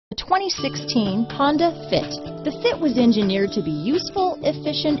2016 Honda Fit. The Fit was engineered to be useful,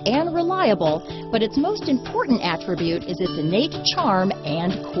 efficient, and reliable, but its most important attribute is its innate charm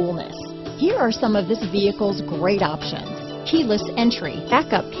and coolness. Here are some of this vehicle's great options: keyless entry,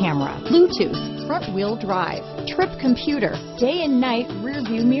 backup camera, Bluetooth, front-wheel drive, trip computer, day and night rear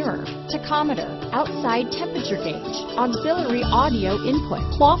view mirror, tachometer, outside temperature gauge, auxiliary audio input,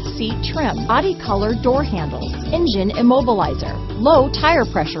 cloth seat trim, body color door handles, engine immobilizer, low tire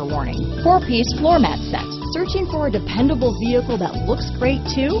pressure warning, 4-piece floor mat set. Searching for a dependable vehicle that looks great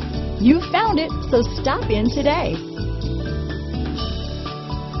too? You found it, so stop in today.